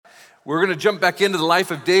We're going to jump back into the life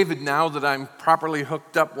of David now that I'm properly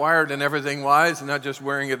hooked up, wired, and everything wise, and not just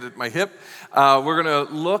wearing it at my hip. We're going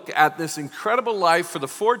to look at this incredible life for the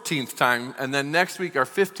 14th time, and then next week, our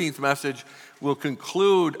 15th message will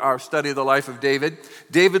conclude our study of the life of David.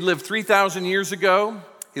 David lived 3,000 years ago.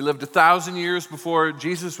 He lived 1,000 years before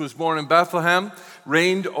Jesus was born in Bethlehem,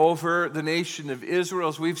 reigned over the nation of Israel,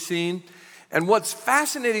 as we've seen. And what's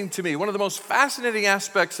fascinating to me, one of the most fascinating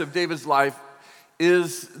aspects of David's life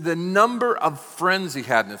is the number of friends he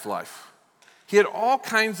had in his life. He had all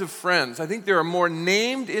kinds of friends. I think there are more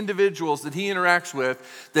named individuals that he interacts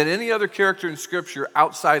with than any other character in Scripture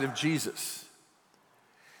outside of Jesus.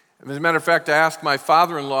 As a matter of fact, I asked my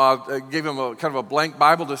father-in-law, I gave him a kind of a blank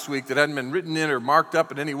Bible this week that hadn't been written in or marked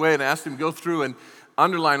up in any way, and I asked him to go through and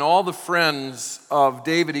underline all the friends of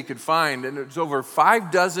David he could find, and there's over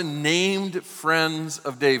 6 named friends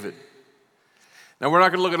of David. Now, we're not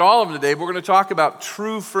going to look at all of them today, but we're going to talk about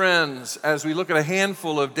true friends as we look at a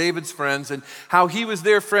handful of David's friends and how he was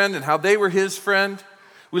their friend and how they were his friend.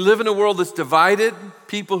 We live in a world that's divided.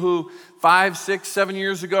 People who 5, 6, 7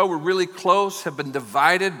 years ago were really close have been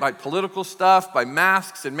divided by political stuff, by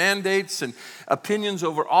masks and mandates and opinions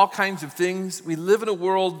over all kinds of things. We live in a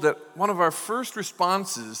world that one of our first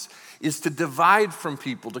responses is to divide from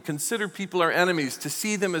people, to consider people our enemies, to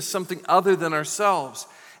see them as something other than ourselves.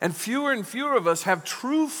 And fewer of us have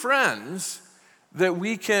true friends that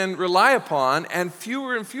we can rely upon, and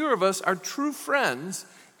fewer of us are true friends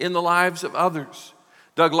in the lives of others.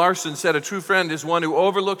 Doug Larson said, a true friend is one who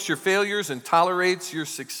overlooks your failures and tolerates your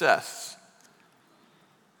success.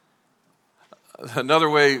 Another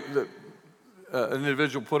way that an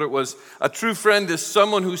individual put it was, a true friend is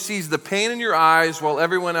someone who sees the pain in your eyes while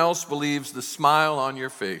everyone else believes the smile on your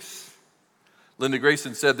face. Linda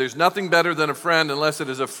Grayson said, there's nothing better than a friend unless it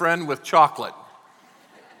is a friend with chocolate.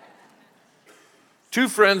 Two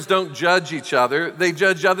friends don't judge each other. They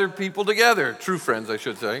judge other people together. True friends, I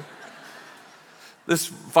should say. This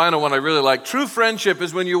final one I really like. True friendship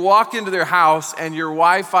is when you walk into their house and your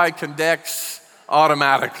Wi-Fi connects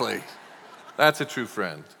automatically. That's a true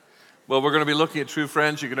friend. Well, we're going to be looking at true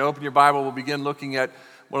friends. You can open your Bible. We'll begin looking at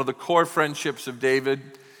one of the core friendships of David,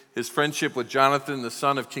 his friendship with Jonathan, the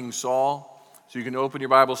son of King Saul. So you can open your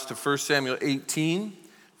Bibles to 1 Samuel 18.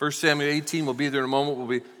 1 Samuel 18 will be there in a moment. We'll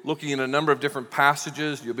be looking at a number of different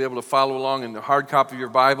passages. You'll be able to follow along in the hard copy of your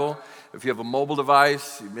Bible. If you have a mobile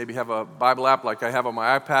device, you maybe have a Bible app like I have on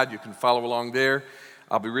my iPad, you can follow along there.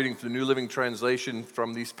 I'll be reading from the New Living Translation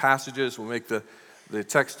from these passages. We'll make the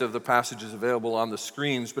text of the passages available on the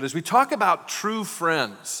screens. But as we talk about true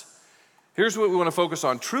friends, here's what we want to focus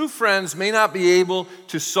on. True friends may not be able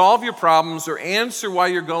to solve your problems or answer why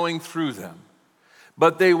you're going through them,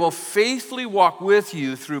 but they will faithfully walk with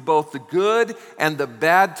you through both the good and the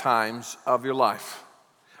bad times of your life.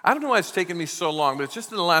 I don't know why it's taken me so long, but it's just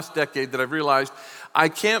in the last decade that I've realized I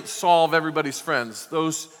can't solve everybody's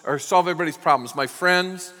solve everybody's problems. My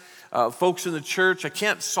friends, folks in the church, I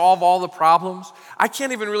can't solve all the problems. I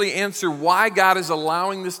can't even really answer why God is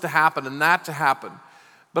allowing this to happen and that to happen.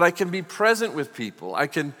 But I can be present with people. I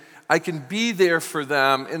can be there for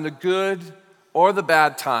them in the good or the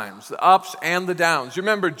bad times, the ups and the downs. You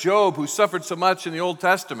remember Job, who suffered so much in the Old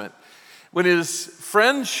Testament. When his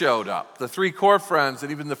friends showed up, the 3 core friends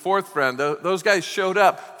and even the 4th friend, those guys showed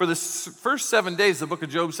up. For the first 7 days, the book of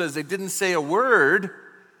Job says they didn't say a word.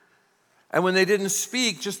 And when they didn't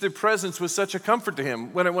speak, just their presence was such a comfort to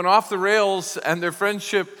him. When it went off the rails and their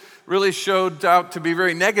friendship really showed out to be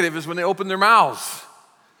very negative is when they opened their mouths,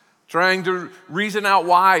 trying to reason out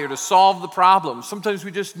why or to solve the problem. Sometimes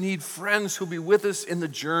we just need friends who'll be with us in the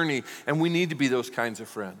journey, and we need to be those kinds of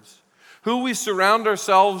friends. Who we surround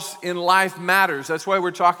ourselves in life matters. That's why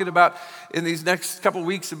we're talking about in these next couple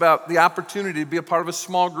weeks about the opportunity to be a part of a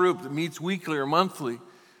small group that meets weekly or monthly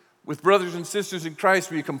with brothers and sisters in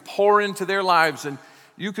Christ where you can pour into their lives and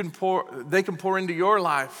they can pour into your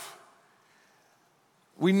life.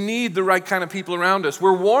 We need the right kind of people around us.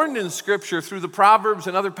 We're warned in Scripture through the Proverbs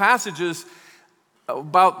and other passages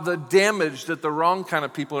about the damage that the wrong kind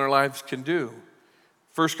of people in our lives can do.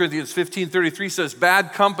 1 Corinthians 15:33 says,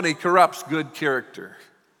 bad company corrupts good character.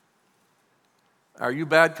 Are you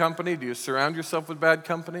bad company? Do you surround yourself with bad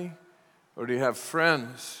company? Or do you have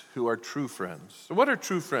friends who are true friends? So what are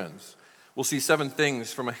true friends? We'll see 7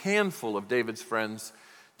 things from a handful of David's friends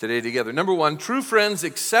today together. Number 1, true friends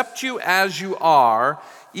accept you as you are,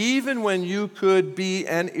 even when you could be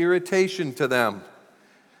an irritation to them.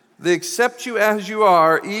 They accept you as you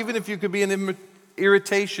are, even if you could be an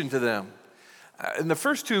irritation to them. In the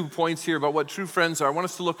first 2 points here about what true friends are, I want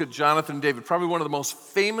us to look at Jonathan and David, probably one of the most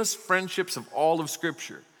famous friendships of all of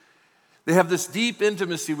Scripture. They have this deep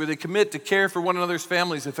intimacy where they commit to care for one another's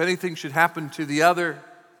families if anything should happen to the other.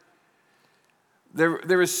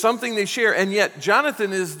 There is something they share, and yet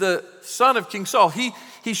Jonathan is the son of King Saul.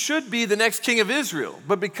 He should be the next king of Israel,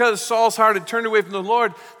 but because Saul's heart had turned away from the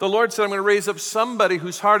Lord said, I'm going to raise up somebody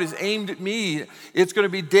whose heart is aimed at me. It's going to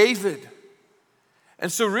be David.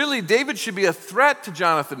 And so really, David should be a threat to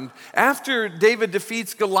Jonathan. After David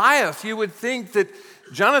defeats Goliath, you would think that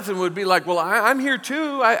Jonathan would be like, well, I'm here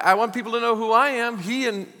too. I want people to know who I am. He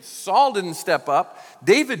and Saul didn't step up.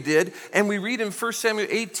 David did. And we read in 1 Samuel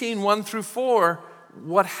 18, 1 through 4,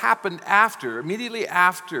 what happened after. Immediately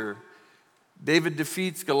after David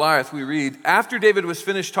defeats Goliath, we read, after David was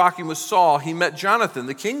finished talking with Saul, he met Jonathan,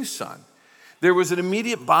 the king's son. There was an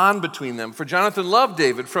immediate bond between them, for Jonathan loved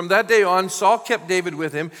David. From that day on, Saul kept David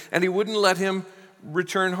with him, and he wouldn't let him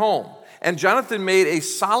return home. And Jonathan made a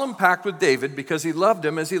solemn pact with David because he loved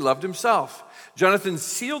him as he loved himself. Jonathan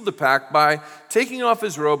sealed the pact by taking off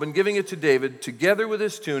his robe and giving it to David, together with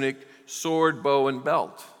his tunic, sword, bow, and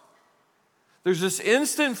belt. There's this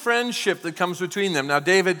instant friendship that comes between them. Now,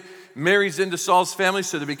 David marries into Saul's family,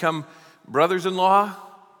 so they become brothers-in-law.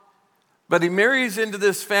 But he marries into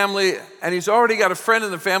this family, and he's already got a friend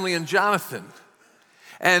in the family in Jonathan.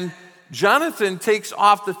 And Jonathan takes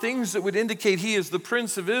off the things that would indicate he is the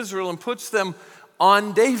prince of Israel and puts them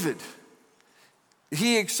on David.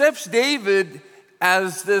 He accepts David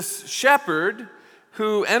as this shepherd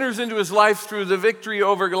who enters into his life through the victory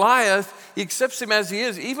over Goliath. He accepts him as he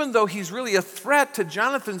is, even though he's really a threat to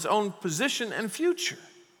Jonathan's own position and future.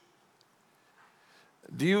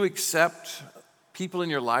 Do you accept people in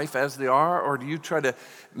your life as they are, or do you try to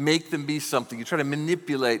make them be something? You try to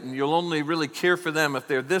manipulate, and you'll only really care for them if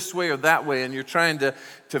they're this way or that way, and you're trying to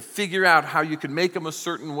figure out how you can make them a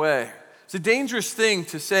certain way. It's a dangerous thing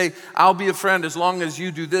to say, I'll be a friend as long as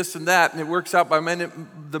you do this and that, and it works out by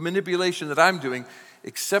the manipulation that I'm doing.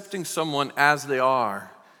 Accepting someone as they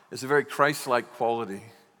are is a very Christ-like quality.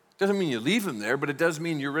 Doesn't mean you leave them there, but it does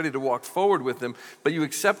mean you're ready to walk forward with them, but you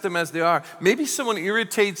accept them as they are. Maybe someone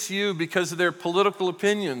irritates you because of their political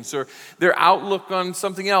opinions or their outlook on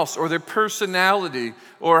something else or their personality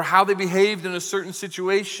or how they behaved in a certain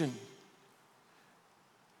situation.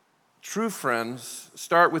 True friends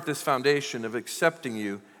start with this foundation of accepting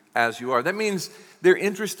you as you are. That means they're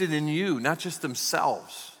interested in you, not just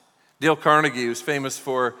themselves. Dale Carnegie, who's famous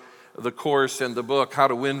for the course and the book, How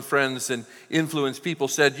to Win Friends and Influence People,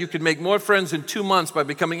 said, you can make more friends in 2 months by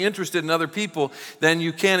becoming interested in other people than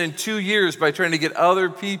you can in 2 years by trying to get other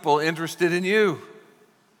people interested in you.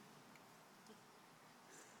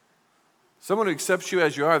 Someone who accepts you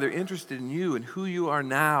as you are, they're interested in you and who you are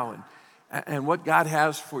now and what God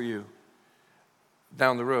has for you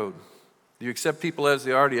down the road. Do you accept people as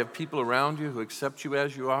they are? Do you have people around you who accept you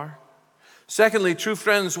as you are? Secondly, true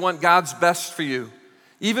friends want God's best for you,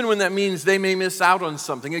 even when that means they may miss out on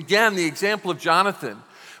something. Again, the example of Jonathan.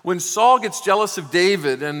 When Saul gets jealous of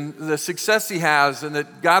David and the success he has and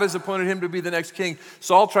that God has appointed him to be the next king,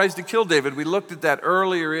 Saul tries to kill David. We looked at that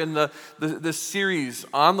earlier in the series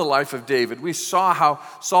on the life of David. We saw how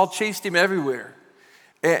Saul chased him everywhere.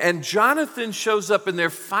 And Jonathan shows up in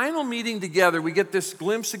their final meeting together. We get this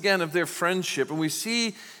glimpse again of their friendship, and we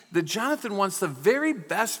see that Jonathan wants the very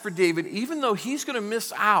best for David, even though he's going to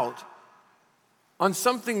miss out on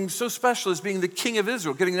something so special as being the king of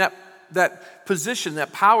Israel, getting that position,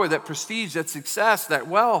 that power, that prestige, that success, that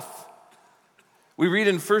wealth. We read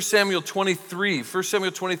in 1 Samuel 23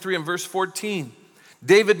 and verse 14,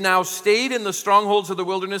 David now stayed in the strongholds of the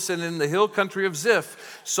wilderness and in the hill country of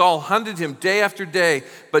Ziph. Saul hunted him day after day,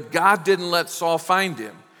 but God didn't let Saul find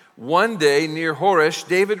him. One day near Horesh,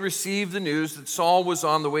 David received the news that Saul was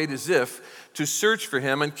on the way to Ziph to search for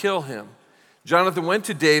him and kill him. Jonathan went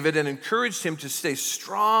to David and encouraged him to stay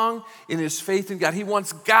strong in his faith in God. He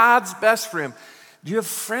wants God's best for him. Do you have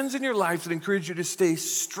friends in your life that encourage you to stay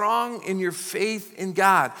strong in your faith in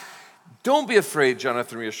God? Don't be afraid,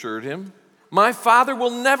 Jonathan reassured him. My father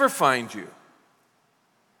will never find you.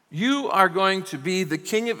 You are going to be the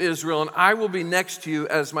king of Israel, and I will be next to you,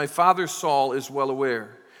 as my father Saul is well aware.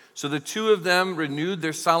 So the two of them renewed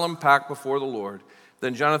their solemn pact before the Lord.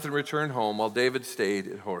 Then Jonathan returned home while David stayed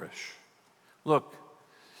at Horesh. Look,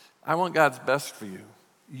 I want God's best for you.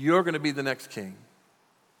 You're going to be the next king.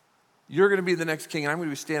 You're going to be the next king, and I'm going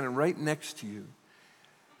to be standing right next to you.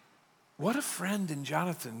 What a friend in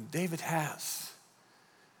Jonathan David has.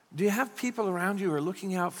 Do you have people around you who are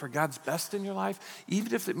looking out for God's best in your life,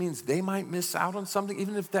 even if it means they might miss out on something,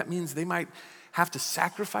 even if that means they might have to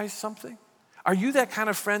sacrifice something? Are you that kind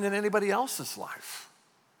of friend in anybody else's life?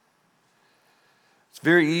 It's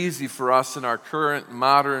very easy for us in our current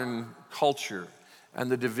modern culture and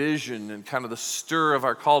the division and kind of the stir of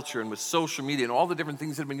our culture, and with social media and all the different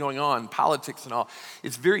things that have been going on, politics and all,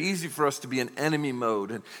 it's very easy for us to be in enemy mode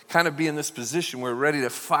and kind of be in this position where we're ready to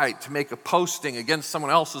fight, to make a posting against someone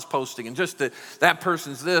else's posting, and just that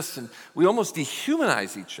person's this, and we almost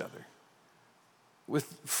dehumanize each other with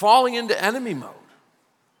falling into enemy mode.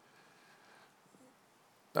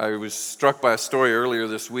 I was struck by a story earlier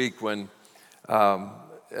this week when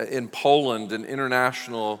in Poland, an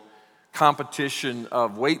international competition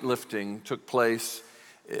of weightlifting took place.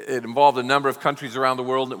 It involved a number of countries around the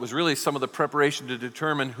world, and it was really some of the preparation to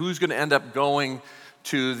determine who's going to end up going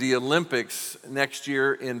to the Olympics next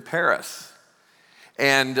year in Paris.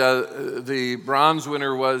 And the bronze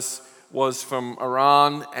winner was from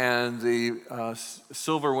Iran, and the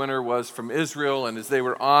silver winner was from Israel. And as they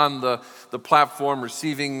were on the platform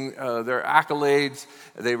receiving their accolades,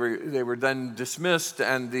 they were then dismissed,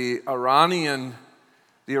 and the Iranian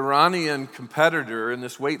competitor in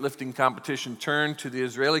this weightlifting competition turned to the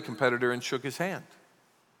Israeli competitor and shook his hand.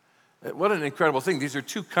 What an incredible thing. These are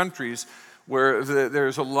two countries where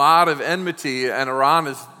there's a lot of enmity, and Iran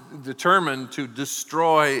is determined to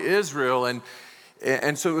destroy Israel.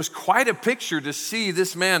 And so it was quite a picture to see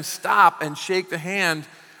this man stop and shake the hand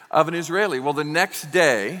of an Israeli. Well, the next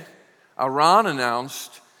day, Iran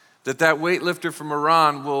announced that weightlifter from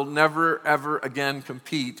Iran will never, ever again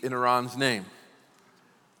compete in Iran's name.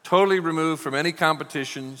 Totally removed from any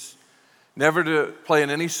competitions, never to play in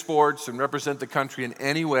any sports and represent the country in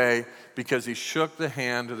any way because he shook the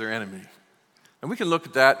hand of their enemy. And we can look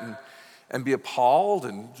at that and be appalled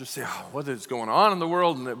and just say, oh, what is going on in the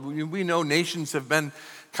world? And we know nations have been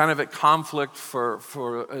kind of at conflict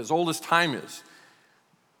for as old as time is.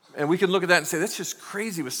 And we can look at that and say, that's just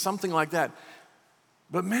crazy with something like that.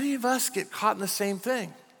 But many of us get caught in the same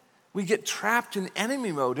thing. We get trapped in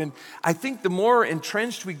enemy mode. And I think the more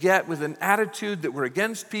entrenched we get with an attitude that we're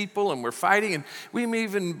against people and we're fighting, and we may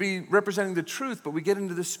even be representing the truth, but we get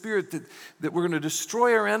into the spirit that we're going to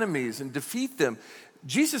destroy our enemies and defeat them.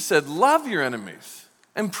 Jesus said, love your enemies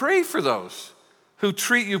and pray for those who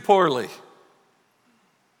treat you poorly.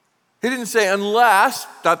 He didn't say unless, ...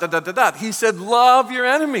 He said, love your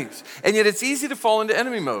enemies. And yet it's easy to fall into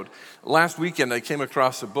enemy mode. Last weekend, I came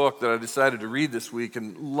across a book that I decided to read this week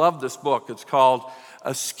and love this book. It's called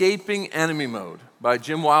Escaping Enemy Mode by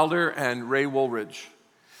Jim Wilder and Ray Woolridge.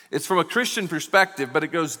 It's from a Christian perspective, but it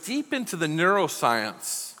goes deep into the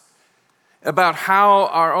neuroscience about how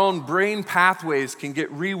our own brain pathways can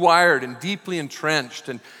get rewired and deeply entrenched,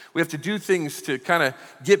 and we have to do things to kind of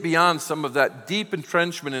get beyond some of that deep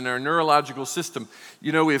entrenchment in our neurological system.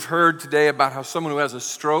 You know, we've heard today about how someone who has a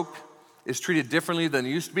stroke is treated differently than it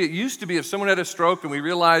used to be. It used to be if someone had a stroke and we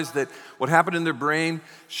realized that what happened in their brain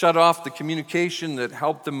shut off the communication that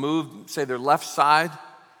helped them move, say, their left side.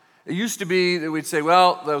 It used to be that we'd say,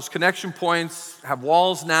 well, those connection points have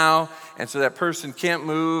walls now, and so that person can't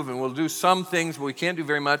move, and we'll do some things, but we can't do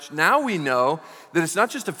very much. Now we know that it's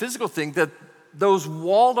not just a physical thing, that those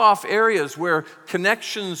walled off areas where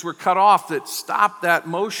connections were cut off that stopped that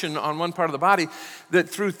motion on one part of the body, that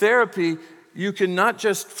through therapy, you can not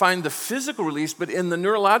just find the physical release, but in the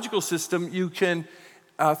neurological system, you can,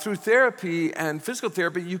 through therapy and physical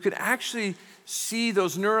therapy, you can actually see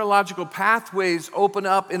those neurological pathways open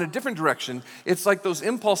up in a different direction. It's like those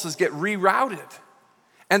impulses get rerouted.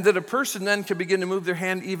 And that a person then can begin to move their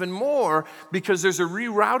hand even more because there's a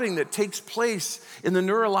rerouting that takes place in the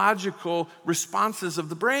neurological responses of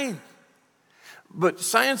the brain. But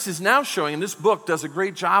science is now showing, and this book does a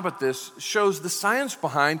great job at this, shows the science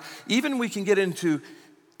behind, even we can get into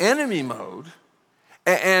enemy mode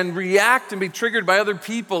and react and be triggered by other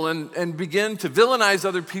people and begin to villainize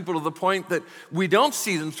other people to the point that we don't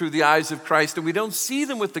see them through the eyes of Christ and we don't see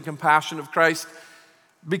them with the compassion of Christ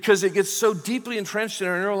because it gets so deeply entrenched in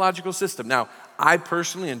our neurological system. Now, I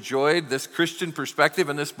personally enjoyed this Christian perspective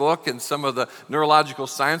in this book and some of the neurological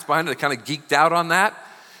science behind it. I kind of geeked out on that.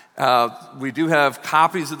 We do have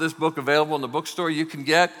copies of this book available in the bookstore you can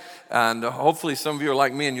get, and hopefully some of you are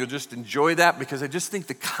like me and you'll just enjoy that because I just think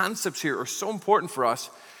the concepts here are so important for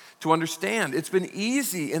us to understand. It's been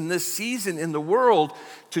easy in this season in the world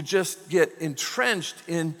to just get entrenched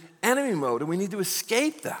in enemy mode, and we need to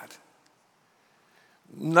escape that.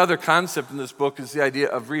 Another concept in this book is the idea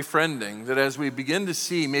of refriending, that as we begin to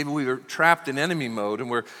see maybe we were trapped in enemy mode and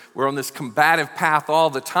we're on this combative path all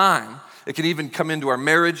the time. It can even come into our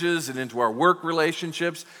marriages and into our work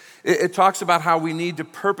relationships. It talks about how we need to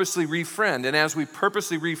purposely refriend. And as we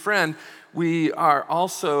purposely refriend, we are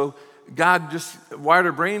also, God just wired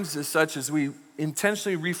our brains as such as we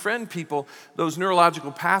intentionally refriend people, those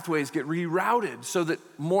neurological pathways get rerouted so that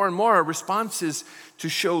more and more our response is to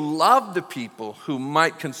show love to people who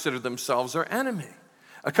might consider themselves our enemy.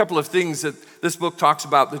 A couple of things that this book talks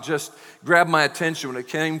about that just grabbed my attention when it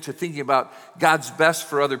came to thinking about God's best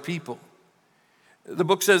for other people. The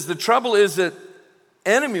book says, the trouble is that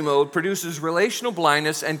enemy mode produces relational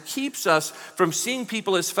blindness and keeps us from seeing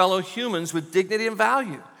people as fellow humans with dignity and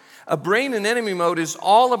value. A brain in enemy mode is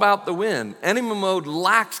all about the win. Enemy mode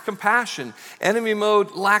lacks compassion. Enemy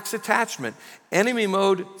mode lacks attachment. Enemy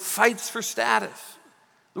mode fights for status.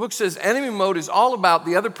 The book says enemy mode is all about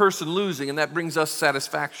the other person losing, and that brings us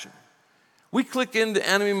satisfaction. We click into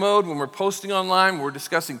enemy mode when we're posting online, we're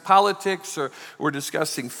discussing politics, or we're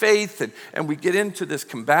discussing faith, and we get into this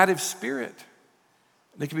combative spirit.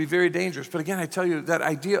 And it can be very dangerous. But again, I tell you, that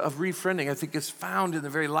idea of refriending, I think, is found in the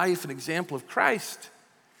very life and example of Christ.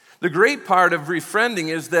 The great part of refriending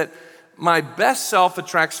is that my best self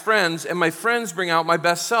attracts friends, and my friends bring out my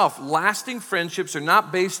best self. Lasting friendships are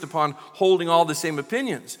not based upon holding all the same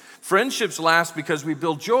opinions. Friendships last because we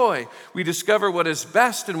build joy. We discover what is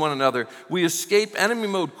best in one another. We escape enemy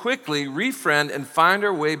mode quickly, refriend, and find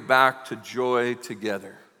our way back to joy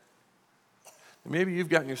together. Maybe you've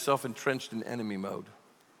gotten yourself entrenched in enemy mode.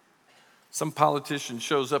 Some politician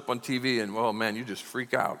shows up on TV and, well, man, you just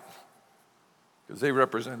freak out because they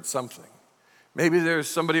represent something. Maybe there's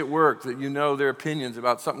somebody at work that you know their opinions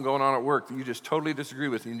about something going on at work that you just totally disagree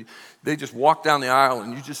with, and they just walk down the aisle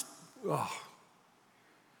and you just, oh.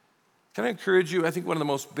 Can I encourage you? I think one of the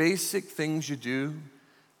most basic things you do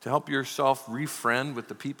to help yourself refriend with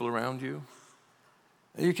the people around you,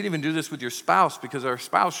 and you can even do this with your spouse, because our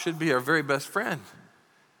spouse should be our very best friend.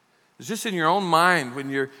 It's just in your own mind when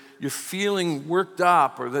you're feeling worked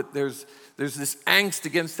up, or that there's this angst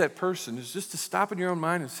against that person, it's just to stop in your own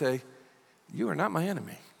mind and say, you are not my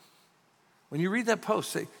enemy. When you read that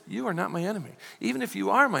post, say, you are not my enemy. Even if you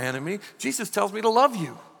are my enemy, Jesus tells me to love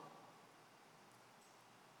you.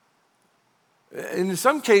 In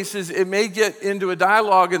some cases, it may get into a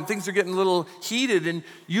dialogue and things are getting a little heated, and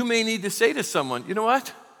you may need to say to someone, you know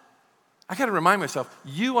what? I got to remind myself,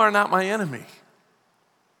 you are not my enemy.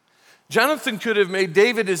 Jonathan could have made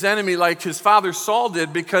David his enemy like his father Saul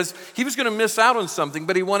did, because he was going to miss out on something,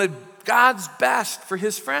 but he wanted God's best for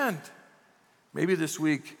his friend. Maybe this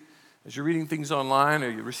week, as you're reading things online, or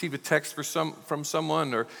you receive a text from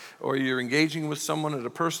someone, or you're engaging with someone at a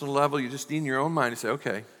personal level, you just need in your own mind to say,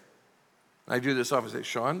 okay, I do this often, say,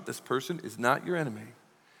 Shawn, this person is not your enemy.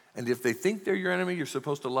 And if they think they're your enemy, you're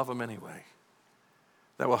supposed to love them anyway.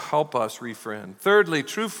 That will help us refriend. Thirdly,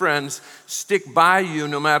 true friends stick by you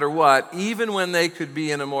no matter what, even when they could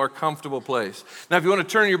be in a more comfortable place. Now, if you want to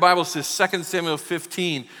turn your Bibles to 2 Samuel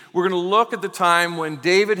 15, we're going to look at the time when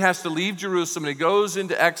David has to leave Jerusalem and he goes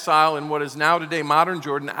into exile in what is now today modern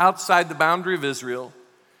Jordan, outside the boundary of Israel,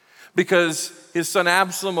 because his son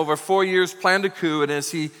Absalom over 4 years planned a coup, and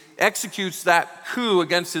as he executes that coup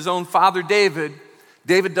against his own father David,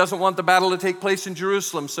 David doesn't want the battle to take place in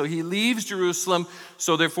Jerusalem, so he leaves Jerusalem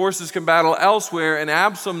so their forces can battle elsewhere, and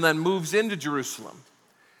Absalom then moves into Jerusalem.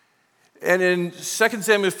 And in 2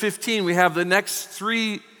 Samuel 15, we have the next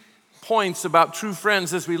 3 points about true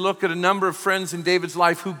friends as we look at a number of friends in David's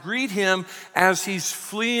life who greet him as he's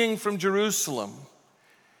fleeing from Jerusalem.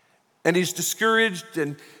 And he's discouraged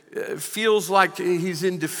and feels like he's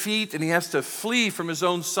in defeat, and he has to flee from his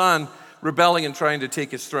own son rebelling and trying to take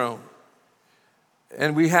his throne.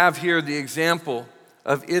 And we have here the example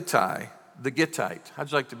of Ittai, the Gittite. How'd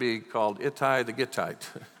you like to be called Ittai the Gittite?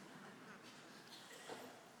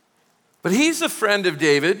 But he's a friend of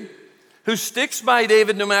David who sticks by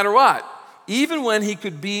David no matter what, even when he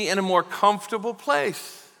could be in a more comfortable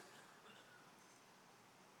place.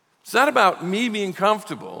 It's not about me being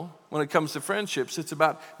comfortable when it comes to friendships. It's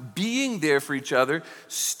about being there for each other,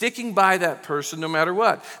 sticking by that person no matter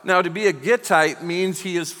what. Now, to be a Gittite means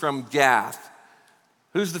he is from Gath.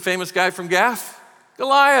 Who's the famous guy from Gath?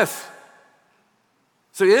 Goliath.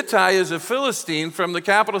 So Ittai is a Philistine from the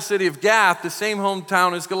capital city of Gath, the same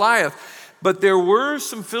hometown as Goliath. But there were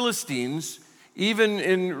some Philistines, even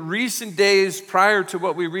in recent days prior to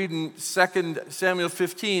what we read in 2 Samuel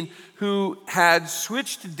 15, who had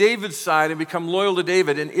switched to David's side and become loyal to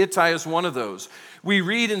David, and Ittai is one of those. We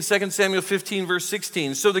read in 2 Samuel 15, verse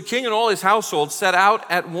 16, so the king and all his household set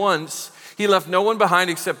out at once. He left no one behind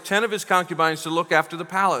except 10 of his concubines to look after the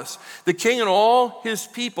palace. The king and all his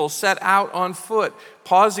people set out on foot,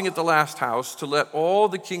 pausing at the last house to let all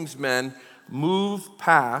the king's men move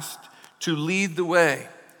past to lead the way.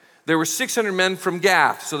 There were 600 men from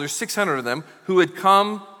Gath, so there's 600 of them, who had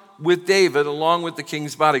come with David along with the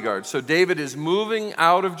king's bodyguard. So David is moving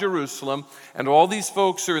out of Jerusalem, and all these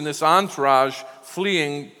folks are in this entourage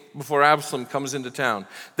fleeing before Absalom comes into town.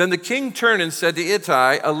 Then the king turned and said to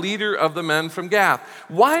Ittai, a leader of the men from Gath,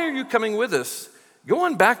 "Why are you coming with us? Go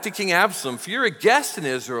on back to King Absalom, for you're a guest in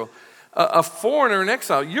Israel, a foreigner in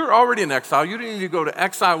exile. You're already in exile. You don't need to go to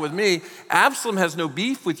exile with me. Absalom has no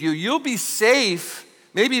beef with you. You'll be safe,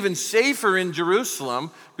 maybe even safer in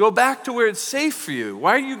Jerusalem. Go back to where it's safe for you.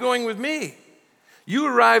 Why are you going with me? You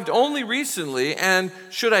arrived only recently, and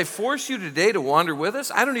should I force you today to wander with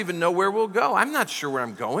us? I don't even know where we'll go. I'm not sure where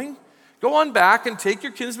I'm going. Go on back and take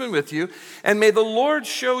your kinsman with you, and may the Lord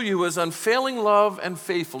show you his unfailing love and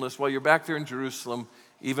faithfulness while you're back there in Jerusalem,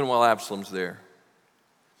 even while Absalom's there."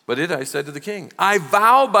 But Ittai said to the king, "I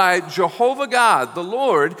vow by Jehovah God, the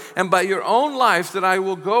Lord, and by your own life that I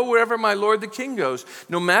will go wherever my lord the king goes,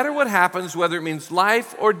 no matter what happens, whether it means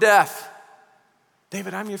life or death."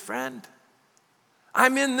 David, I'm your friend.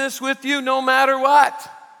 I'm in this with you no matter what.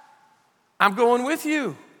 I'm going with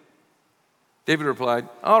you. David replied,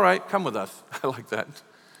 "All right, come with us." I like that.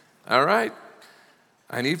 All right,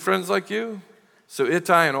 I need friends like you. So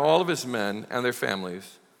Ittai and all of his men and their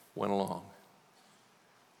families went along.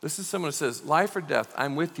 This is someone who says, life or death,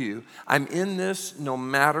 I'm with you. I'm in this no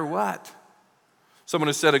matter what. Someone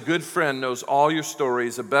who said, a good friend knows all your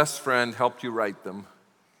stories. A best friend helped you write them.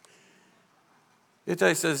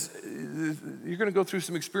 Ittai says, you're going to go through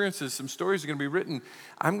some experiences. Some stories are going to be written.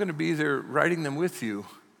 I'm going to be there writing them with you.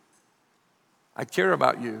 I care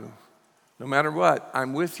about you. No matter what,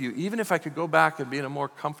 I'm with you. Even if I could go back and be in a more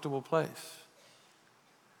comfortable place.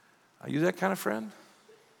 Are you that kind of friend?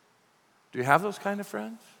 Do you have those kind of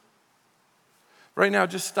friends? Right now,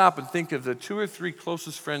 just stop and think of the 2 or 3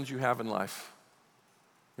 closest friends you have in life.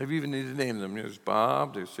 Maybe you even need to name them. There's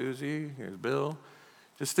Bob, there's Susie, there's Bill.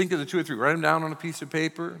 Just think of the 2 or 3. Write them down on a piece of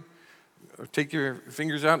paper. Or take your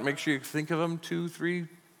fingers out and make sure you think of them, 2, 3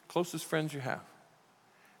 closest friends you have.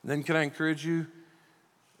 And then can I encourage you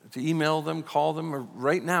to email them, call them, or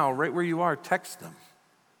right now, right where you are, text them.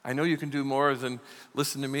 I know you can do more than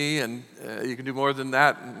listen to me, and you can do more than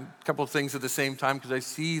that, and a couple of things at the same time, because I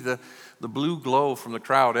see the blue glow from the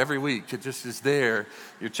crowd every week. It just is there.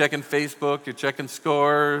 You're checking Facebook, you're checking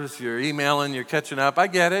scores, you're emailing, you're catching up. I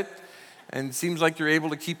get it. And it seems like you're able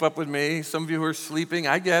to keep up with me. Some of you who are sleeping,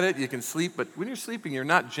 I get it. You can sleep, but when you're sleeping, you're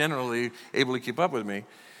not generally able to keep up with me.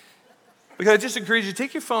 Because I just encourage you to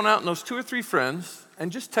take your phone out and those 2 or 3 friends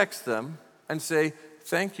and just text them and say,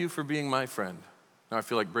 thank you for being my friend. Now I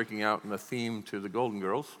feel like breaking out in a theme to the Golden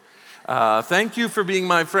Girls. Thank you for being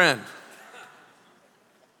my friend.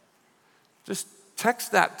 Just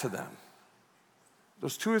text that to them,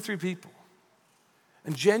 those 2 or 3 people,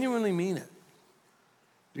 and genuinely mean it.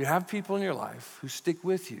 Do you have people in your life who stick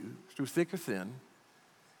with you through thick or thin?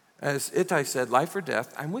 As Ittai said, life or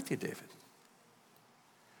death, I'm with you, David.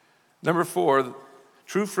 Number 4,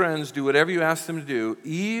 true friends do whatever you ask them to do,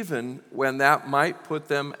 even when that might put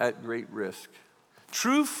them at great risk.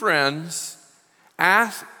 True friends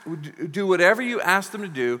do whatever you ask them to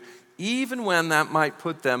do, even when that might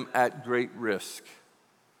put them at great risk.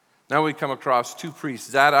 Now we come across 2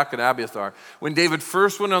 priests, Zadok and Abiathar. When David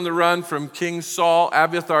first went on the run from King Saul,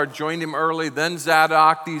 Abiathar joined him early, then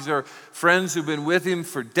Zadok. These are friends who've been with him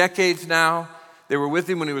for decades now. They were with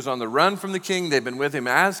him when he was on the run from the king. They've been with him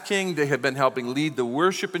as king. They have been helping lead the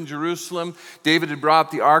worship in Jerusalem. David had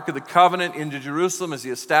brought the Ark of the Covenant into Jerusalem as he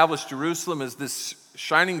established Jerusalem as this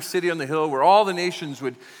shining city on the hill where all the nations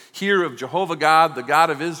would hear of Jehovah God, the God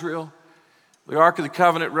of Israel. The Ark of the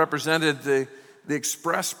Covenant represented the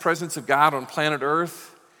express presence of God on planet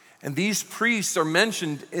Earth. And these priests are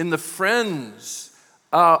mentioned in the friends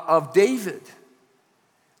of David.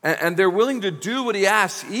 And they're willing to do what he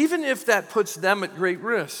asks, even if that puts them at great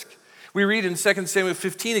risk. We read in 2 Samuel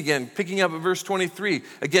 15 again, picking up at verse 23.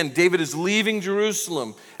 Again, David is leaving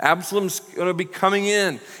Jerusalem. Absalom's going to be coming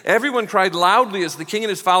in. Everyone cried loudly as the king and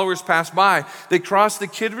his followers passed by. They crossed the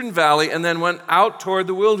Kidron Valley and then went out toward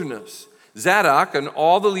the wilderness. Zadok and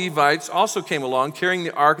all the Levites also came along carrying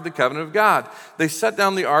the Ark of the Covenant of God. They set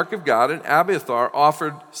down the Ark of God, and Abiathar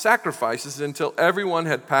offered sacrifices until everyone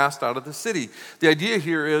had passed out of the city. The idea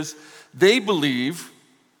here is they believe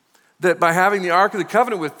that by having the Ark of the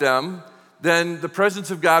Covenant with them, then the presence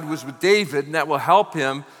of God was with David, and that will help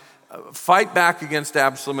him fight back against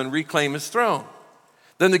Absalom and reclaim his throne.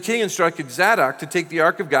 Then the king instructed Zadok to take the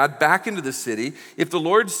Ark of God back into the city. If the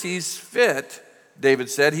Lord sees fit,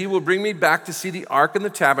 David said, he will bring me back to see the ark and the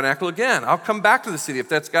tabernacle again. I'll come back to the city if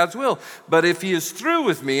that's God's will. But if he is through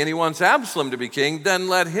with me and he wants Absalom to be king, then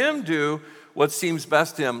let him do what seems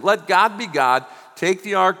best to him. Let God be God. Take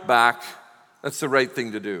the ark back. That's the right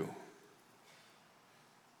thing to do.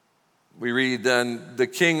 We read, then the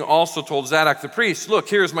king also told Zadok the priest, look,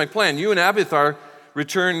 here's my plan. You and Abiathar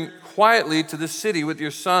return quietly to the city with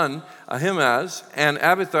your son Ahimaaz and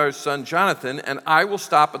Abiathar's son Jonathan, and I will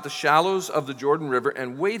stop at the shallows of the Jordan River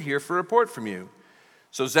and wait here for a report from you.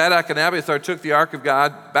 So Zadok and Abiathar took the ark of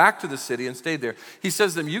God back to the city and stayed there. He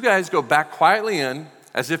says to them, you guys go back quietly in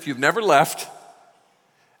as if you've never left.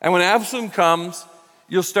 And when Absalom comes,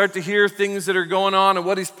 you'll start to hear things that are going on and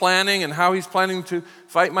what he's planning and how he's planning to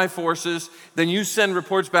fight my forces. Then you send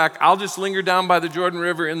reports back. I'll just linger down by the Jordan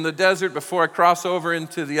River in the desert before I cross over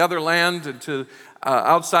into the other land and to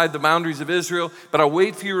outside the boundaries of Israel. But I'll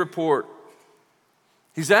wait for your report.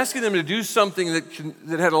 He's asking them to do something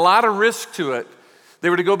that had a lot of risk to it. They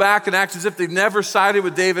were to go back and act as if they'd never sided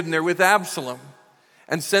with David and they're with Absalom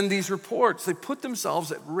and send these reports. They put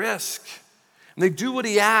themselves at risk. And they do what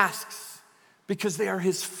he asks because they are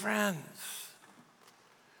his friends.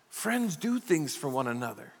 Friends do things for one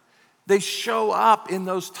another. They show up in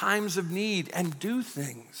those times of need and do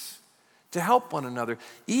things to help one another,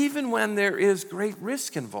 even when there is great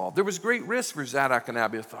risk involved. There was great risk for Zadok and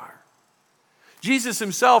Abiathar. Jesus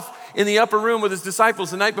himself, in the upper room with his disciples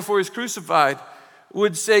the night before he was crucified,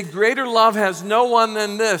 would say, greater love has no one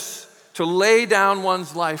than this, to lay down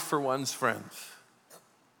one's life for one's friends.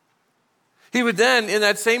 He would then, in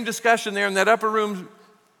that same discussion there in that upper room,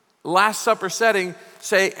 Last Supper setting,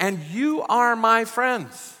 say, and you are my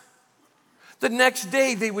friends. The next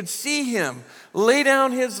day, they would see him lay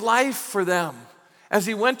down his life for them as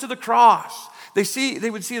he went to the cross. They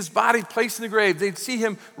would see his body placed in the grave. They'd see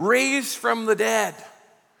him raised from the dead.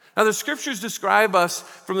 Now, the scriptures describe us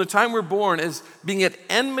from the time we're born as being at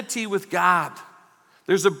enmity with God.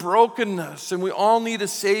 There's a brokenness, and we all need a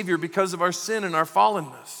Savior because of our sin and our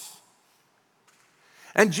fallenness.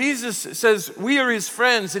 And Jesus says we are his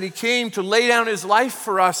friends, and he came to lay down his life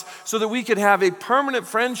for us so that we could have a permanent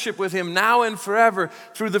friendship with him now and forever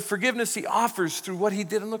through the forgiveness he offers through what he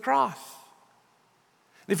did on the cross.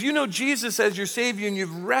 If you know Jesus as your Savior and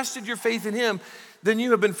you've rested your faith in him, then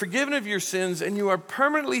you have been forgiven of your sins and you are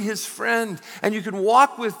permanently his friend, and you can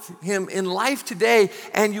walk with him in life today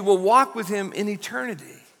and you will walk with him in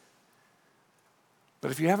eternity. But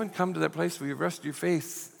if you haven't come to that place where you've rested your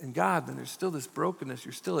faith in God, then there's still this brokenness.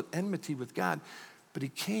 You're still at enmity with God. But he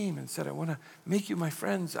came and said, I want to make you my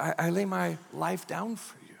friends. I lay my life down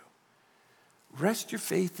for you. Rest your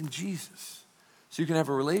faith in Jesus so you can have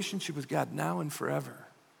a relationship with God now and forever.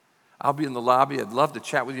 I'll be in the lobby. I'd love to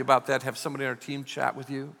chat with you about that, have somebody on our team chat with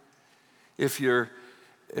you. If you're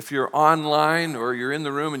online or you're in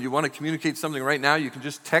the room and you want to communicate something right now, you can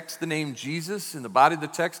just text the name Jesus in the body of the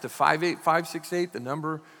text to 58568, the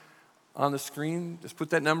number on the screen. Just put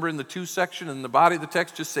that number in the to section, and in the body of the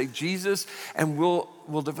text, just say Jesus, and we'll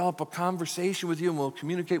develop a conversation with you, and we'll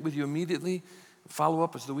communicate with you immediately, follow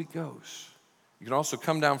up as the week goes. You can also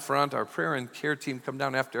come down front. Our prayer and care team come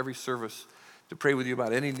down after every service to pray with you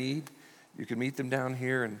about any need. You can meet them down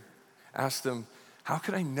here and ask them, how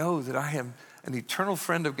can I know that I am an eternal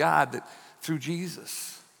friend of God that through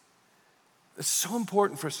Jesus? It's so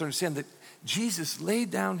important for us to understand that Jesus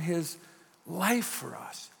laid down his life for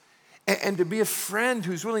us. And to be a friend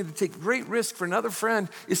who's willing to take great risk for another friend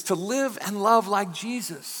is to live and love like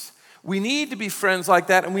Jesus. We need to be friends like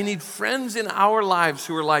that, and we need friends in our lives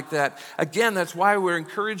who are like that. Again, that's why we're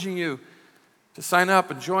encouraging you to sign up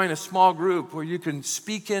and join a small group where you can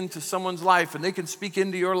speak into someone's life and they can speak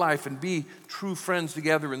into your life and be true friends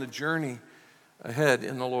together in the journey ahead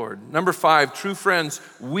in the Lord. Number 5, true friends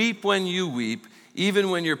weep when you weep, even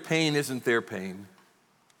when your pain isn't their pain.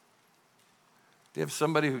 Do you have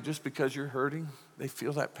somebody who just because you're hurting, they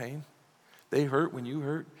feel that pain? They hurt when you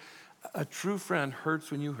hurt. A true friend hurts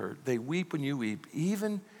when you hurt. They weep when you weep,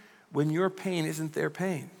 even when your pain isn't their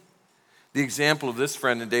pain. The example of this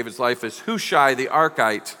friend in David's life is Hushai the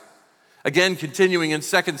Archite. Again, continuing in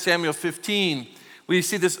 2 Samuel 15, we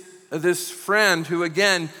see this friend who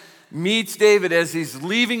again meets David as he's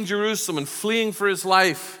leaving Jerusalem and fleeing for his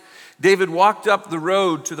life. David walked up the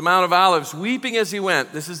road to the Mount of Olives, weeping as he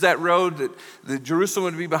went. This is that road that Jerusalem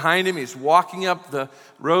would be behind him. He's walking up the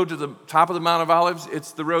road to the top of the Mount of Olives.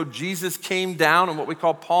 It's the road Jesus came down on what we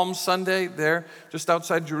call Palm Sunday there, just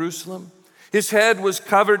outside Jerusalem. His head was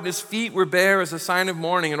covered and his feet were bare as a sign of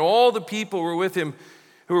mourning, and all the people who were with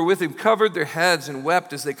him covered their heads and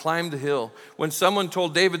wept as they climbed the hill. When someone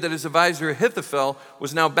told David that his advisor Ahithophel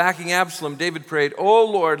was now backing Absalom, David prayed, "Oh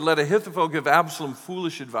Lord, let Ahithophel give Absalom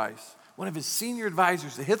foolish advice." One of his senior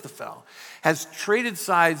advisors, Ahithophel, has traded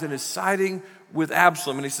sides and is siding with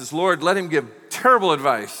Absalom. And he says, Lord, let him give terrible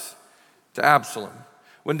advice to Absalom.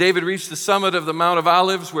 When David reached the summit of the Mount of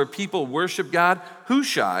Olives where people worship God,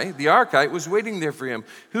 Hushai, the Archite, was waiting there for him.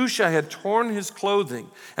 Hushai had torn his clothing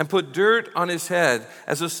and put dirt on his head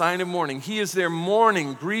as a sign of mourning. He is there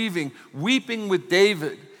mourning, grieving, weeping with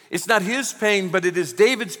David. It's not his pain, but it is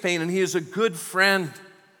David's pain, and he is a good friend.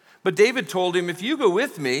 But David told him, if you go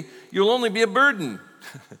with me, you'll only be a burden.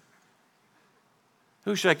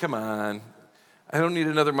 Hushai, come on. I don't need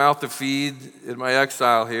another mouth to feed in my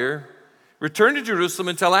exile here. Return to Jerusalem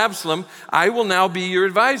and tell Absalom, I will now be your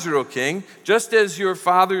advisor, O king, just as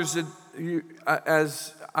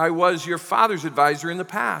as I was your father's advisor in the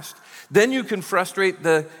past. Then you can frustrate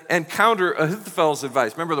and counter Ahithophel's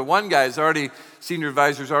advice. Remember, the one guy senior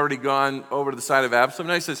advisor's already gone over to the side of Absalom.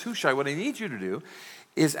 And he says, Hushai, what I need you to do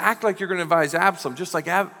is act like you're going to advise Absalom, just like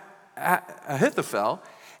Ahithophel.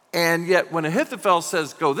 And yet when Ahithophel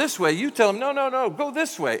says, go this way, you tell him, no, go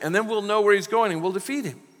this way. And then we'll know where he's going and we'll defeat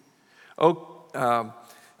him.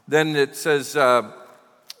 Then it says, then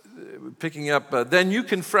you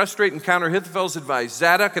can frustrate and counter Ahithophel's advice.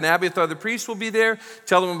 Zadok and Abiathar the priests will be there.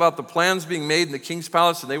 Tell them about the plans being made in the king's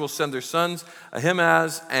palace, and they will send their sons,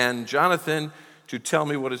 Ahimaaz and Jonathan, to tell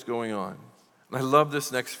me what is going on. And I love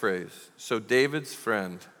this next phrase. So David's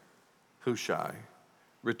friend, Hushai,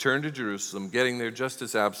 returned to Jerusalem, getting there just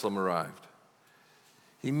as Absalom arrived.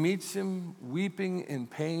 He meets him weeping in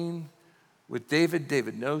pain with David.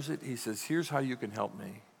 David knows it. He says, here's how you can help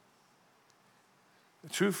me.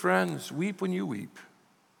 True friends weep when you weep.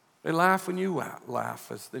 They laugh when you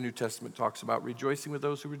laugh, as the New Testament talks about, rejoicing with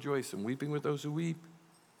those who rejoice and weeping with those who weep.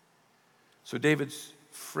 So David's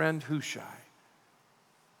friend Hushai,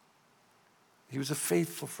 he was a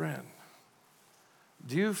faithful friend.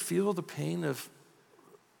 Do you feel the pain of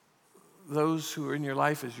those who are in your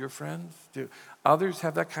life as your friends? Do others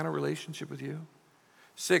have that kind of relationship with you?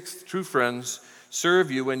 Sixth, true friends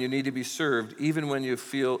serve you when you need to be served, even when you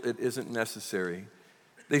feel it isn't necessary.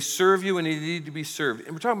 They serve you when you need to be served.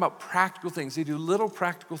 And we're talking about practical things. They do little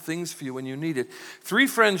practical things for you when you need it. Three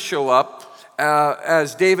friends show up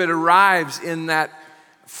as David arrives in that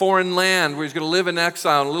foreign land where he's going to live in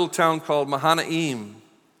exile in a little town called Mahanaim.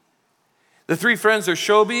 The three friends are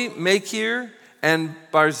Shobi, Machir, and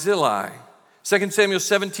Barzillai. 2 Samuel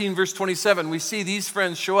 17, verse 27, we see these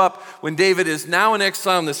friends show up when David is now in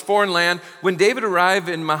exile in this foreign land. When David arrived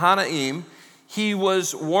in Mahanaim, he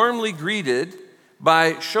was warmly greeted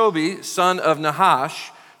by Shobi, son of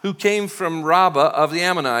Nahash, who came from Rabbah of the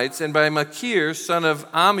Ammonites, and by Machir, son of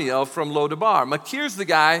Amiel from Lodabar. Machir's the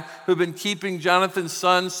guy who'd been keeping Jonathan's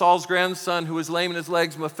son, Saul's grandson, who was lame in his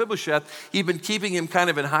legs, Mephibosheth. He'd been keeping him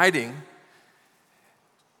kind of in hiding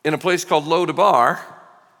in a place called Lodabar.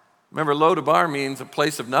 Remember, Lodabar means a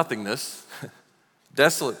place of nothingness,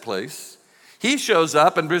 desolate place. He shows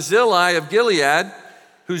up, and Barzillai of Gilead,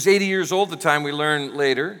 who's 80 years old at the time, we learn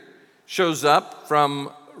later, shows up from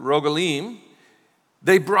Rogalim.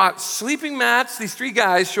 They brought sleeping mats. These three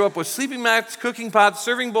guys show up with sleeping mats, cooking pots,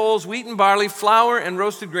 serving bowls, wheat and barley, flour and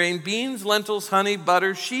roasted grain, beans, lentils, honey,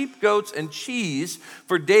 butter, sheep, goats, and cheese,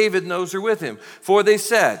 for David and those who are with him. For they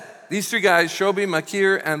said, these three guys, Shobi,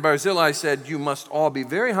 Machir, and Barzillai, said, you must all be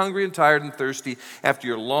very hungry and tired and thirsty after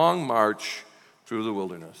your long march through the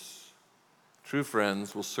wilderness. True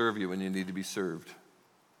friends will serve you when you need to be served.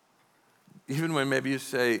 Even when maybe you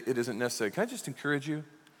say it isn't necessary. Can I just encourage you?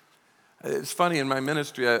 It's funny, in my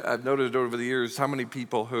ministry, I've noticed over the years how many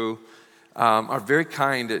people who are very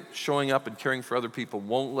kind at showing up and caring for other people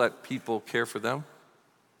won't let people care for them.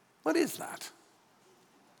 What is that?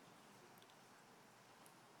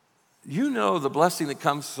 You know the blessing that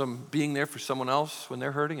comes from being there for someone else when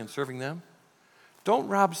they're hurting and serving them. Don't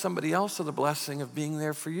rob somebody else of the blessing of being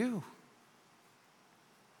there for you.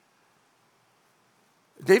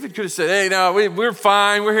 David could have said, hey, no, we're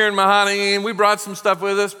fine. We're here in Mahanaim. We brought some stuff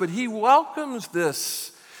with us. But he welcomes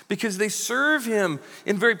this because they serve him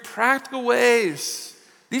in very practical ways.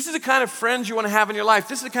 These are the kind of friends you want to have in your life.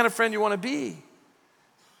 This is the kind of friend you want to be.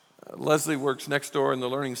 Leslie works next door in the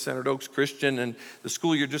Learning Center at Oaks Christian, and the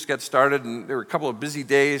school year just got started, and there were a couple of busy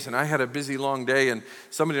days, and I had a busy, long day, and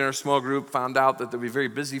somebody in our small group found out that they'd be very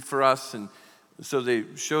busy for us, and so they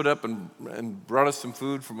showed up and brought us some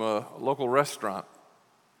food from a local restaurant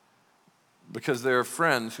because they're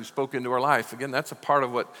friends who spoke into our life. Again, that's a part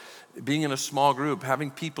of what being in a small group,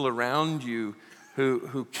 having people around you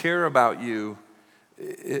who care about you,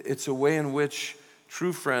 it's a way in which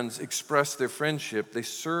true friends express their friendship. They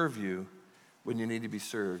serve you when you need to be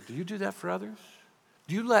served. Do you do that for others?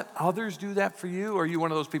 Do you let others do that for you? Or are you one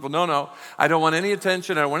of those people, no, I don't want any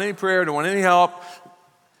attention, I don't want any prayer, I don't want any help.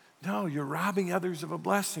 No, you're robbing others of a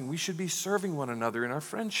blessing. We should be serving one another in our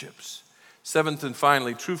friendships. Seventh and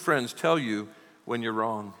finally, true friends tell you when you're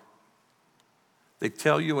wrong. They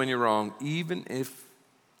tell you when you're wrong, even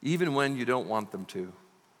when you don't want them to.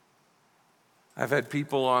 I've had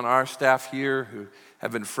people on our staff here who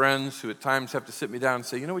have been friends who at times have to sit me down and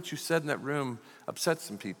say, you know what you said in that room upset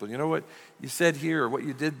some people. You know what you said here or what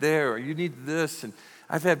you did there or you need this. And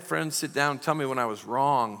I've had friends sit down and tell me when I was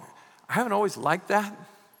wrong. I haven't always liked that.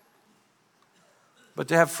 But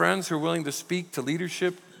to have friends who are willing to speak to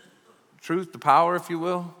leadership, truth, the power, if you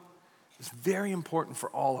will, is very important for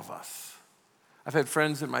all of us. I've had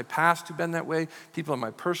friends in my past who've been that way, people in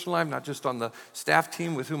my personal life, not just on the staff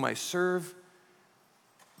team with whom I serve.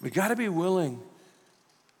 We got to be willing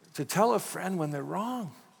to tell a friend when they're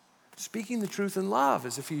wrong, speaking the truth in love,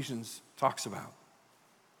 as Ephesians talks about.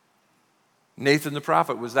 Nathan the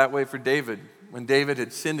prophet was that way for David. When David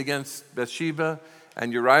had sinned against Bathsheba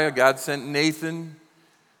and Uriah, God sent Nathan.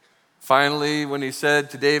 Finally, when he said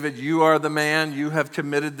to David, you are the man, you have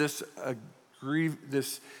committed this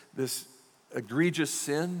egregious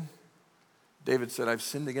sin, David said, I've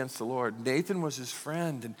sinned against the Lord. Nathan was his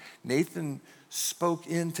friend, and Nathan spoke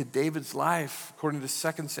into David's life, according to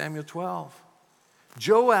 2 Samuel 12.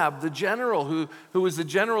 Joab, the general, who was the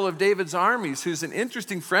general of David's armies, who's an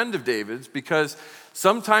interesting friend of David's because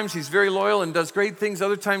sometimes he's very loyal and does great things.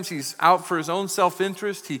 Other times he's out for his own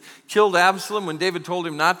self-interest. He killed Absalom when David told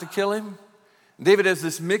him not to kill him. David has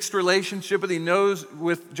this mixed relationship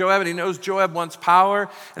with Joab, and he knows Joab wants power,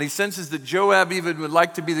 and he senses that Joab even would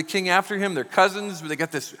like to be the king after him. They're cousins, but they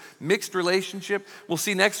got this mixed relationship. We'll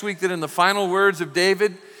see next week that in the final words of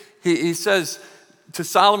David, he says to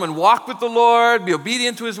Solomon, walk with the Lord, be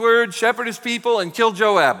obedient to his word, shepherd his people, and kill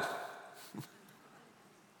Joab.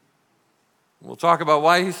 We'll talk about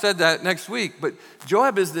why he said that next week. But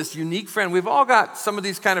Joab is this unique friend. We've all got some of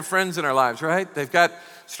these kind of friends in our lives, right? They've got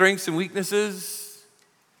strengths and weaknesses.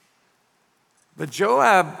 But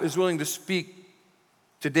Joab is willing to speak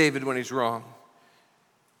to David when he's wrong.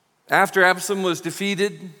 After Absalom was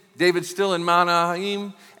defeated, David's still in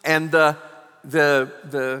Mahanaim, and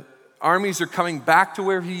the armies are coming back to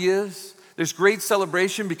where he is. There's great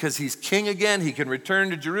celebration because he's king again. He can return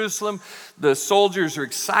to Jerusalem. The soldiers are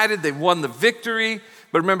excited. They've won the victory.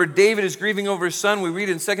 But remember, David is grieving over his son. We read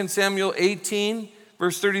in 2 Samuel 18,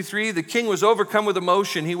 verse 33, the king was overcome with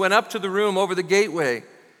emotion. He went up to the room over the gateway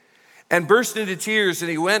and burst into tears. And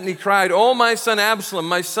he went and he cried, oh, my son Absalom,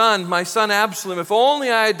 my son Absalom, if only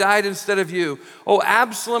I had died instead of you. Oh,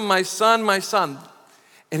 Absalom, my son, my son.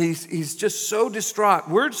 And he's just so distraught.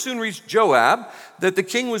 Word soon reached Joab that the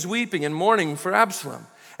king was weeping and mourning for Absalom.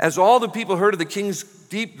 As all the people heard of the king's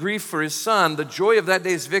deep grief for his son, the joy of that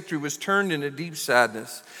day's victory was turned into deep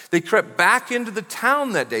sadness. They crept back into the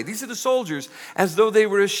town that day. These are the soldiers, as though they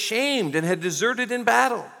were ashamed and had deserted in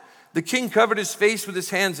battle. The king covered his face with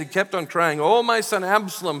his hands and kept on crying, oh, my son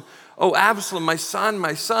Absalom, oh, Absalom, my son,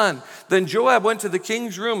 my son. Then Joab went to the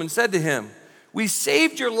king's room and said to him, we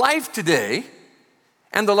saved your life today,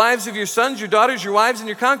 and the lives of your sons, your daughters, your wives, and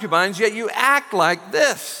your concubines, yet you act like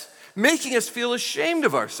this, making us feel ashamed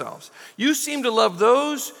of ourselves. You seem to love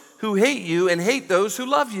those who hate you and hate those who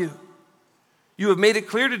love you. You have made it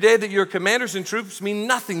clear today that your commanders and troops mean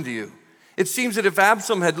nothing to you. It seems that if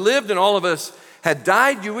Absalom had lived and all of us had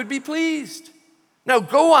died, you would be pleased. Now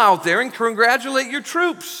go out there and congratulate your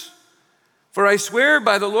troops. For I swear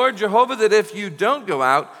by the Lord Jehovah that if you don't go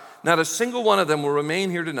out, not a single one of them will remain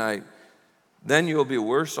here tonight. Then you will be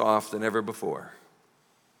worse off than ever before.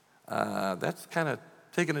 That's kind of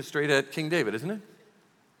taking it straight at King David, isn't it?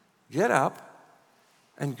 Get up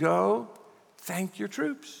and go thank your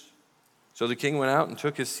troops. So the king went out and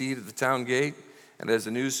took his seat at the town gate, and as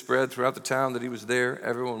the news spread throughout the town that he was there,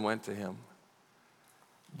 everyone went to him.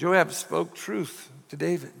 Joab spoke truth to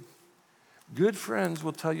David. Good friends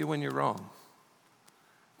will tell you when you're wrong.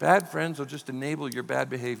 Bad friends will just enable your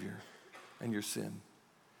bad behavior and your sin.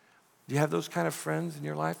 Do you have those kind of friends in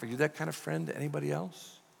your life? Are you that kind of friend to anybody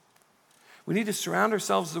else? We need to surround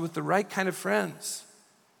ourselves with the right kind of friends.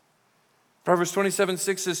 Proverbs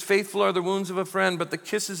 27:6 says, faithful are the wounds of a friend, but the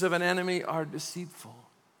kisses of an enemy are deceitful.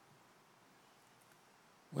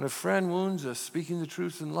 When a friend wounds us, speaking the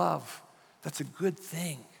truth in love, that's a good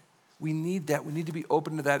thing. We need that. We need to be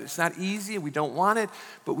open to that. It's not easy and we don't want it,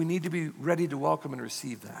 but we need to be ready to welcome and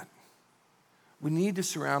receive that. We need to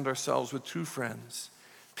surround ourselves with true friends,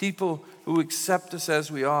 people who accept us as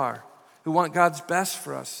we are, who want God's best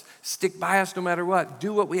for us, stick by us no matter what,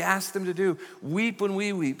 do what we ask them to do, weep when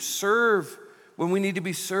we weep, serve when we need to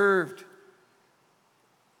be served,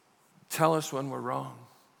 tell us when we're wrong.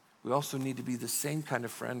 We also need to be the same kind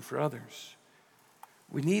of friend for others.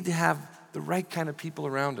 We need to have the right kind of people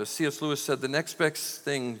around us. C.S. Lewis said the next best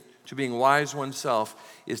thing to being wise oneself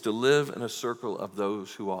is to live in a circle of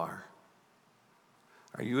those who are.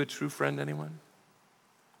 Are you a true friend, anyone?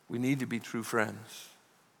 We need to be true friends.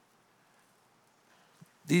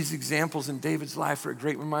 These examples in David's life are a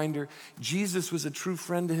great reminder. Jesus was a true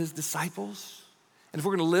friend to his disciples. And if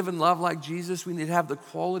we're going to live and love like Jesus, we need to have the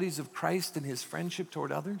qualities of Christ in his friendship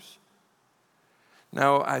toward others.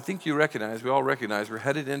 Now, I think we all recognize, we're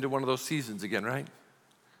headed into one of those seasons again, right?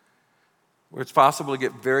 Where it's possible to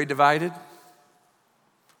get very divided,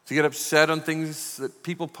 to get upset on things that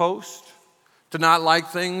people post, to not like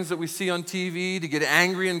things that we see on TV, to get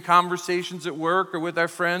angry in conversations at work or with our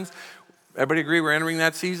friends. Everybody agree we're entering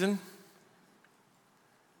that season?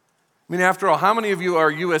 I mean, after all, how many of you are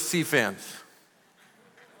USC fans?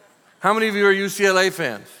 How many of you are UCLA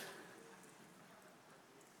fans?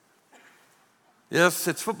 Yes,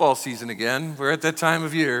 it's football season again. We're at that time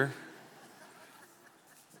of year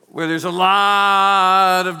where there's a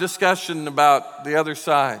lot of discussion about the other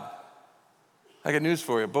side. I got news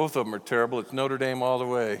for you. Both of them are terrible. It's Notre Dame all the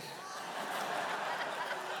way.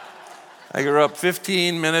 I grew up 10 to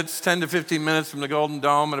 15 minutes from the Golden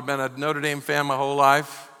Dome, and I've been a Notre Dame fan my whole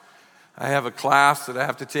life. I have a class that I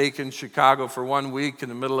have to take in Chicago for 1 week in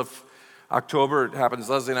the middle of October. It happens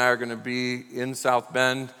Leslie and I are going to be in South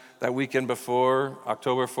Bend that weekend before,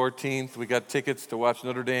 October 14th. We got tickets to watch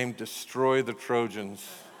Notre Dame destroy the Trojans.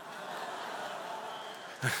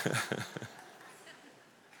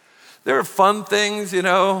 There are fun things,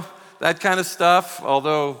 that kind of stuff,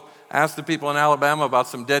 although ask the people in Alabama about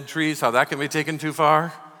some dead trees, how that can be taken too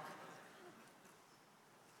far.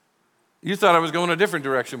 You thought I was going a different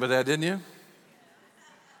direction with that, didn't you?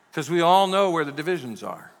 Because we all know where the divisions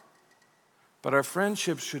are. But our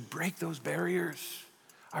friendships should break those barriers,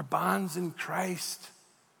 our bonds in Christ,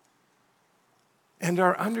 and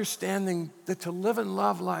our understanding that to live and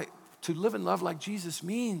love like Jesus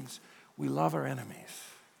means we love our enemies.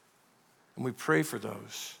 And we pray for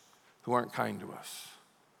those who aren't kind to us.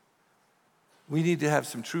 We need to have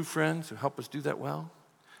some true friends who help us do that well,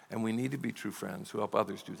 and we need to be true friends who help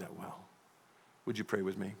others do that well. Would you pray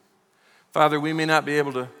with me? Father, we may not be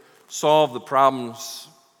able to solve the problems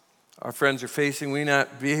our friends are facing. We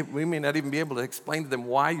may not even be able to explain to them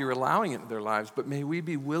why you're allowing it in their lives, but may we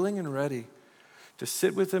be willing and ready to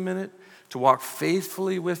sit with them in it, to walk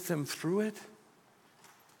faithfully with them through it,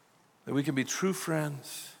 that we can be true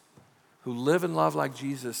friends who live and love like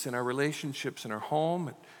Jesus in our relationships, in our home,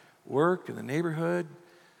 at work, in the neighborhood,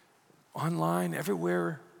 online,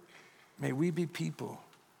 everywhere. May we be people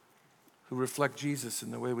who reflect Jesus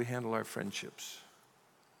in the way we handle our friendships.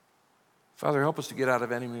 Father, help us to get out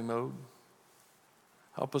of enemy mode.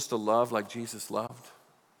 Help us to love like Jesus loved,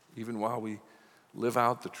 even while we live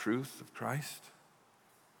out the truth of Christ.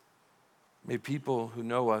 May people who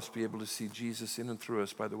know us be able to see Jesus in and through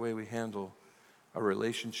us by the way we handle our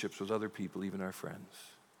relationships with other people, even our friends.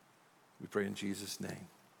 We pray in Jesus' name.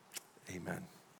 Amen.